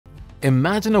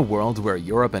Imagine a world where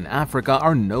Europe and Africa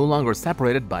are no longer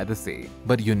separated by the sea,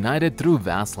 but united through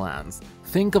vast lands.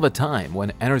 Think of a time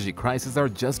when energy crises are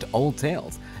just old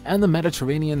tales, and the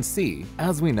Mediterranean Sea,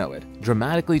 as we know it,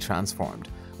 dramatically transformed.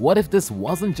 What if this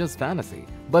wasn't just fantasy,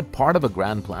 but part of a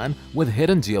grand plan with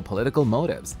hidden geopolitical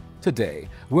motives? Today,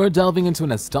 we're delving into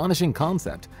an astonishing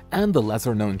concept and the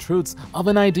lesser-known truths of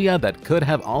an idea that could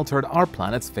have altered our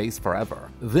planet's face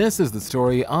forever. This is the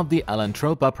story of the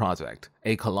Atlantropa project,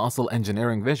 a colossal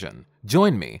engineering vision.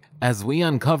 Join me as we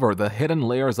uncover the hidden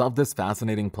layers of this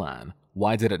fascinating plan.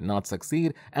 Why did it not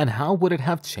succeed, and how would it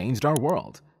have changed our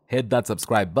world? Hit that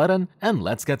subscribe button and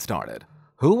let's get started.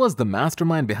 Who was the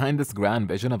mastermind behind this grand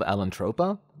vision of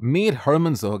Atlantropa? Meet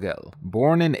Hermann Vogel,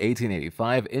 born in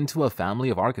 1885 into a family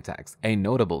of architects, a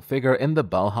notable figure in the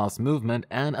Bauhaus movement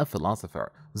and a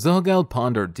philosopher. Vogel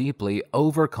pondered deeply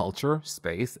over culture,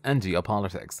 space, and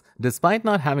geopolitics. Despite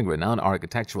not having renowned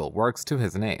architectural works to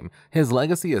his name, his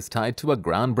legacy is tied to a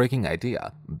groundbreaking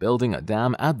idea: building a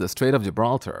dam at the Strait of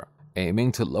Gibraltar,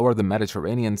 aiming to lower the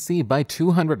Mediterranean Sea by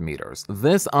 200 meters.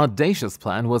 This audacious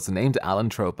plan was named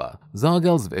Atlantropa.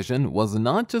 Vogel's vision was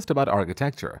not just about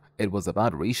architecture, it was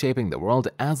about reshaping the world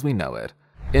as we know it.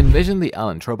 Envision the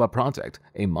Atlantropa project,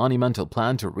 a monumental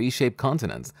plan to reshape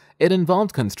continents. It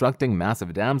involved constructing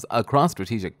massive dams across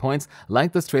strategic points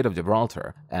like the Strait of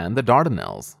Gibraltar and the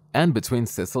Dardanelles, and between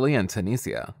Sicily and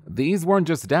Tunisia. These weren't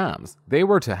just dams, they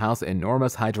were to house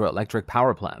enormous hydroelectric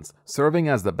power plants, serving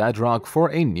as the bedrock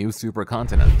for a new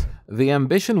supercontinent. The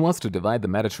ambition was to divide the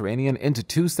Mediterranean into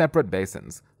two separate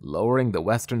basins, lowering the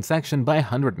western section by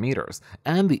 100 meters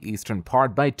and the eastern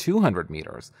part by 200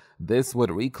 meters. This would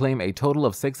reclaim a total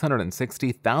of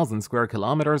 660,000 square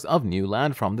kilometers of new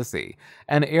land from the sea,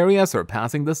 an area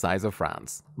surpassing the size of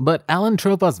France. But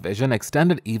Atlantropa's vision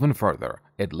extended even further.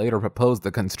 It later proposed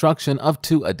the construction of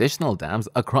two additional dams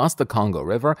across the Congo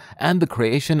River and the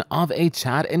creation of a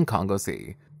Chad in Congo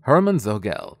Sea. Hermann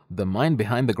Vogel, the mind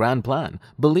behind the grand plan,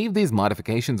 believed these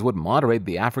modifications would moderate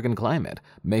the African climate,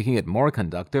 making it more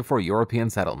conducive for European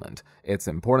settlement. It's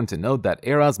important to note that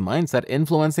era's mindset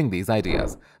influencing these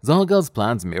ideas. Vogel's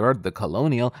plans mirrored the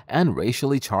colonial and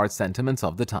racially charged sentiments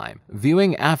of the time,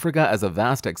 viewing Africa as a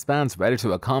vast expanse ready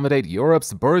to accommodate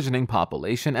Europe's burgeoning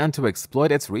population and to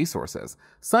exploit its resources.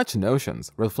 Such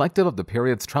notions, reflective of the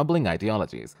period's troubling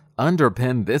ideologies,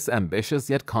 underpin this ambitious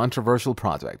yet controversial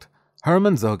project.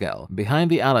 Hermann Vogel, behind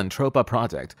the Atlantropa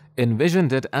project,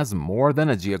 envisioned it as more than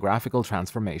a geographical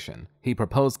transformation. He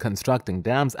proposed constructing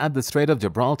dams at the Strait of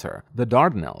Gibraltar, the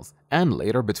Dardanelles, and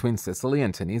later between Sicily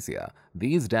and Tunisia.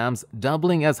 These dams,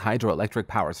 doubling as hydroelectric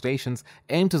power stations,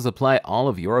 aimed to supply all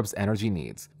of Europe's energy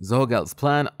needs. Vogel's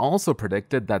plan also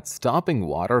predicted that stopping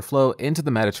water flow into the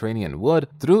Mediterranean would,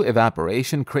 through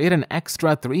evaporation, create an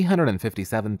extra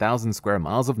 357,000 square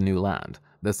miles of new land.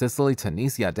 The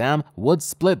Sicily-Tunisia Dam would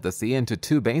split the sea into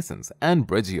two basins and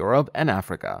bridge Europe and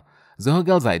Africa.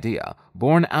 Vogel's idea,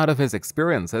 born out of his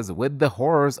experiences with the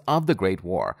horrors of the Great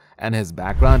War and his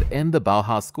background in the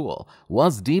Bauhaus school,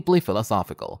 was deeply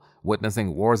philosophical.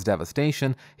 Witnessing war's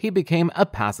devastation, he became a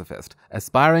pacifist,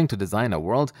 aspiring to design a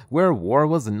world where war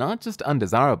was not just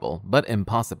undesirable but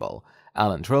impossible.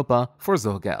 Atlantropa, for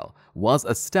Vogel, was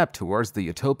a step towards the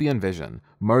utopian vision,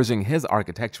 merging his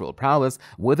architectural prowess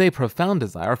with a profound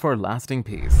desire for lasting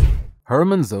peace.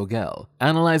 Hermann Vogel,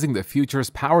 analyzing the future's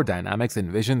power dynamics,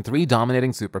 envisioned three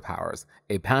dominating superpowers: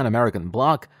 a Pan-American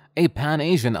bloc, a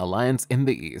Pan-Asian alliance in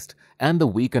the East, and the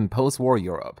weakened post-war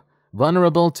Europe.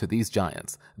 Vulnerable to these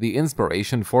giants, the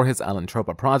inspiration for his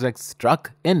Atlantropa project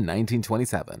struck in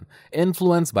 1927.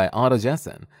 Influenced by Otto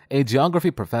Jessen, a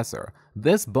geography professor,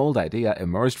 this bold idea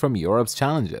emerged from Europe's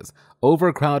challenges: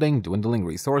 overcrowding, dwindling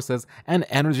resources, and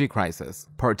energy crisis.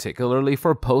 Particularly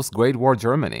for post-Great War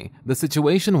Germany, the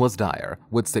situation was dire,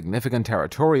 with significant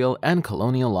territorial and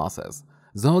colonial losses.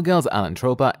 Vogel's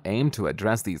Atlantropa aimed to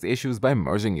address these issues by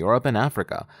merging Europe and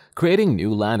Africa, creating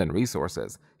new land and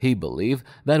resources. He believed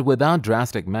that without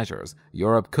drastic measures,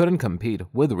 Europe couldn't compete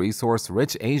with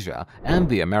resource-rich Asia and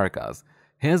the Americas.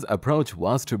 His approach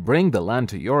was to bring the land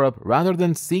to Europe rather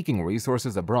than seeking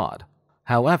resources abroad.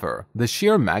 However, the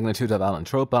sheer magnitude of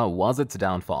Atlantropa was its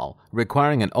downfall,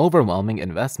 requiring an overwhelming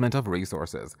investment of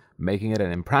resources, making it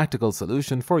an impractical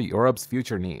solution for Europe's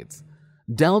future needs.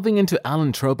 Delving into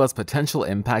Atlantropa's potential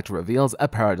impact reveals a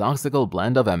paradoxical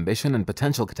blend of ambition and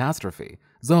potential catastrophe.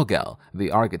 Vogel,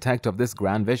 the architect of this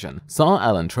grand vision, saw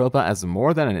Atlantropa as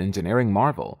more than an engineering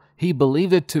marvel. He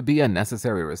believed it to be a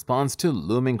necessary response to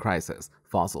looming crisis.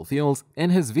 Fossil fuels, in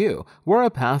his view, were a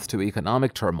path to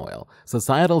economic turmoil,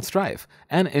 societal strife,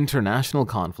 and international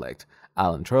conflict.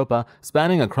 Atlantropa,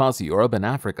 spanning across Europe and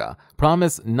Africa,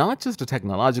 promised not just a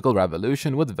technological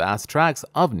revolution with vast tracts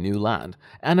of new land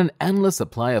and an endless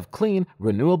supply of clean,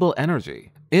 renewable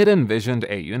energy. It envisioned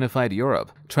a unified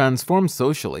Europe, transformed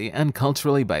socially and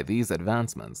culturally by these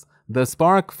advancements. The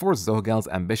spark for Zogel's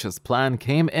ambitious plan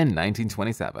came in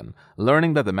 1927,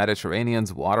 learning that the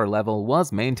Mediterranean's water level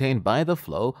was maintained by the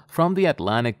flow from the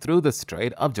Atlantic through the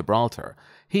Strait of Gibraltar.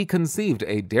 He conceived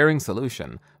a daring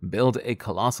solution: build a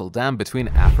colossal dam between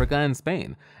Africa and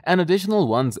Spain, and additional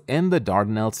ones in the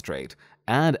Dardanelles Strait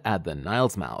and at the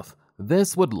Nile's mouth.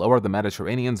 This would lower the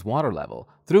Mediterranean's water level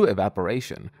through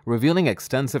evaporation, revealing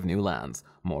extensive new lands.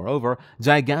 Moreover,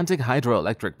 gigantic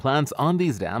hydroelectric plants on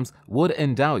these dams would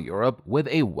endow Europe with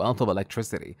a wealth of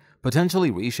electricity,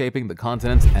 potentially reshaping the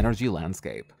continent's energy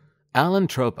landscape.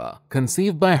 Atlantropa,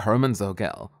 conceived by Hermann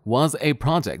Zogel, was a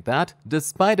project that,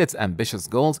 despite its ambitious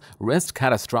goals, risked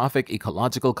catastrophic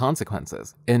ecological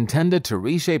consequences. Intended to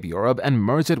reshape Europe and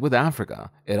merge it with Africa,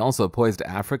 it also poised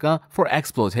Africa for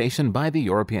exploitation by the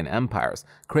European empires,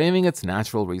 craving its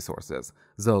natural resources.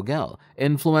 Zogel,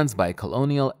 influenced by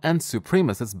colonial and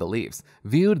supremacist beliefs,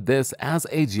 viewed this as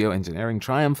a geoengineering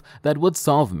triumph that would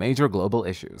solve major global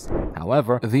issues.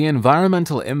 However, the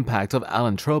environmental impact of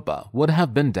Atlantropa would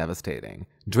have been devastating.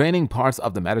 Draining parts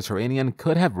of the Mediterranean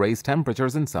could have raised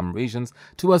temperatures in some regions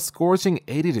to a scorching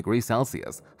 80 degrees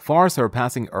Celsius, far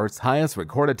surpassing Earth's highest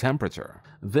recorded temperature.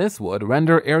 This would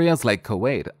render areas like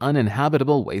Kuwait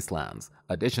uninhabitable wastelands.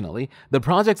 Additionally, the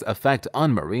project's effect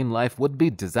on marine life would be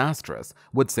disastrous,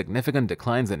 with significant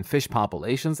declines in fish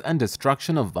populations and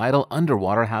destruction of vital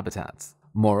underwater habitats.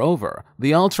 Moreover,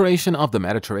 the alteration of the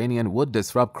Mediterranean would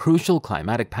disrupt crucial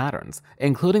climatic patterns,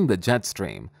 including the jet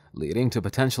stream, leading to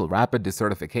potential rapid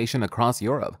desertification across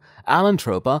Europe.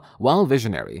 Atlantropa, while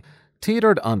visionary,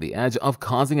 teetered on the edge of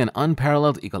causing an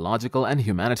unparalleled ecological and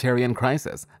humanitarian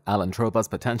crisis. Atlantropa's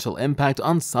potential impact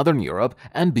on southern Europe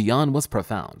and beyond was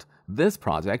profound. This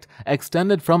project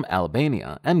extended from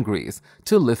Albania and Greece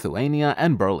to Lithuania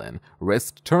and Berlin,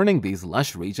 risked turning these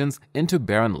lush regions into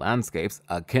barren landscapes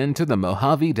akin to the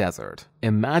Mojave Desert.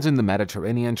 Imagine the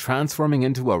Mediterranean transforming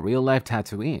into a real-life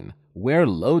Tatooine, where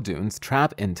low dunes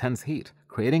trap intense heat,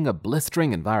 creating a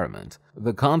blistering environment.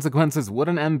 The consequences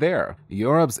wouldn't end there.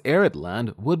 Europe's arid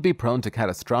land would be prone to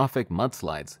catastrophic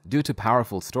mudslides due to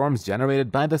powerful storms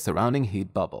generated by the surrounding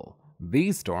heat bubble.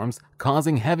 These storms,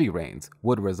 causing heavy rains,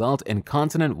 would result in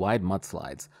continent-wide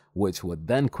mudslides, which would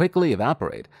then quickly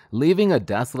evaporate, leaving a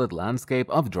desolate landscape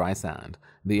of dry sand.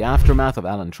 The aftermath of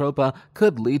Atlantropa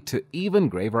could lead to even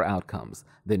graver outcomes.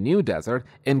 The new desert,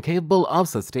 incapable of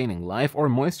sustaining life or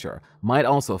moisture, might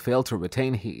also fail to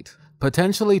retain heat,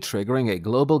 potentially triggering a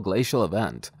global glacial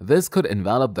event. This could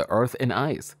envelop the Earth in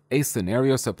ice, a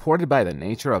scenario supported by the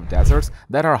nature of deserts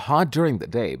that are hot during the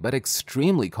day but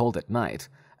extremely cold at night.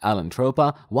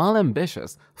 Atlantropa, while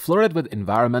ambitious, flirted with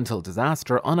environmental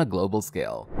disaster on a global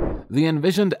scale. The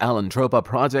envisioned Atlantropa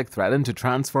project threatened to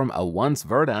transform a once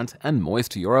verdant and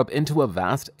moist Europe into a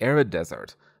vast, arid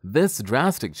desert. This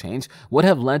drastic change would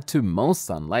have led to most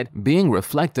sunlight being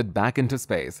reflected back into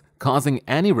space, causing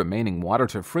any remaining water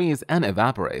to freeze and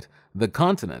evaporate. The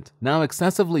continent, now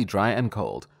excessively dry and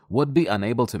cold, would be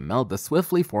unable to melt the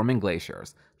swiftly forming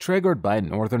glaciers, triggered by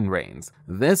northern rains.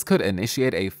 This could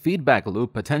initiate a feedback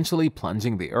loop, potentially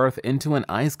plunging the Earth into an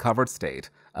ice-covered state,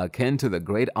 akin to the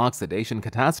Great Oxidation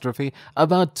Catastrophe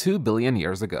about 2 billion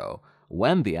years ago,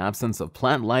 when the absence of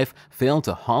plant life failed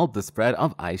to halt the spread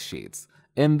of ice sheets.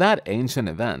 In that ancient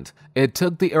event, it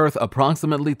took the Earth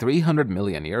approximately 300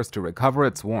 million years to recover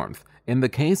its warmth. In the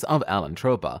case of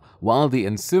Atlantropa, while the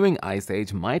ensuing ice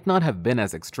age might not have been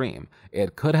as extreme,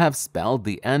 it could have spelled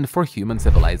the end for human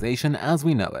civilization as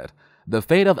we know it. The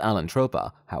fate of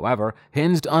Atlantropa, however,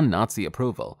 hinged on Nazi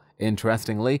approval.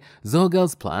 Interestingly,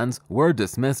 Zogel's plans were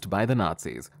dismissed by the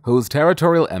Nazis, whose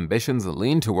territorial ambitions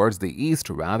leaned towards the east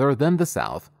rather than the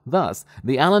south. Thus,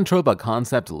 the Atlantropa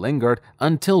concept lingered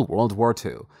until World War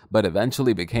II, but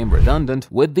eventually became redundant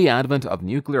with the advent of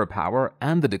nuclear power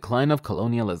and the decline of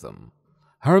colonialism.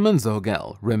 Hermann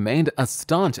Zogel remained a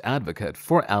staunch advocate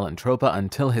for Atlantropa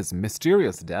until his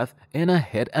mysterious death in a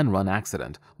hit-and-run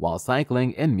accident while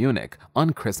cycling in Munich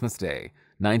on Christmas Day,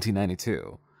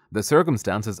 1992. The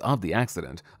circumstances of the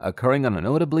accident, occurring on a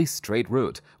notably straight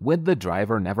route with the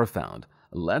driver never found,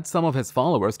 led some of his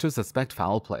followers to suspect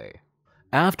foul play.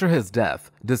 After his death,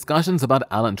 discussions about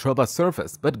Atlantropa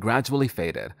surfaced but gradually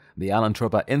faded. The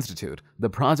Atlantropa Institute,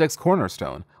 the project's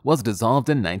cornerstone, was dissolved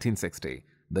in 1960.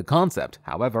 The concept,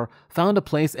 however, found a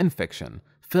place in fiction.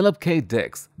 Philip K.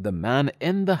 Dick's The Man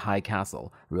in the High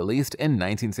Castle, released in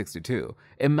 1962,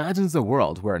 imagines a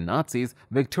world where Nazis,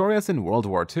 victorious in World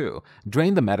War II,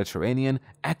 drain the Mediterranean,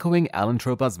 echoing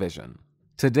Atlantropa's vision.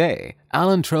 Today,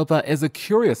 Atlantropa is a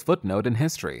curious footnote in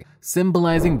history,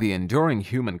 symbolizing the enduring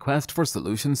human quest for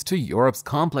solutions to Europe's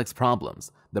complex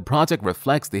problems. The project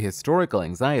reflects the historical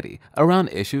anxiety around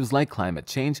issues like climate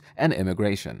change and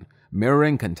immigration,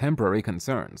 mirroring contemporary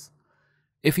concerns.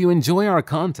 If you enjoy our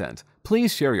content,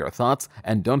 please share your thoughts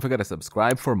and don't forget to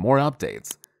subscribe for more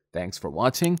updates. Thanks for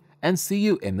watching and see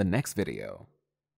you in the next video.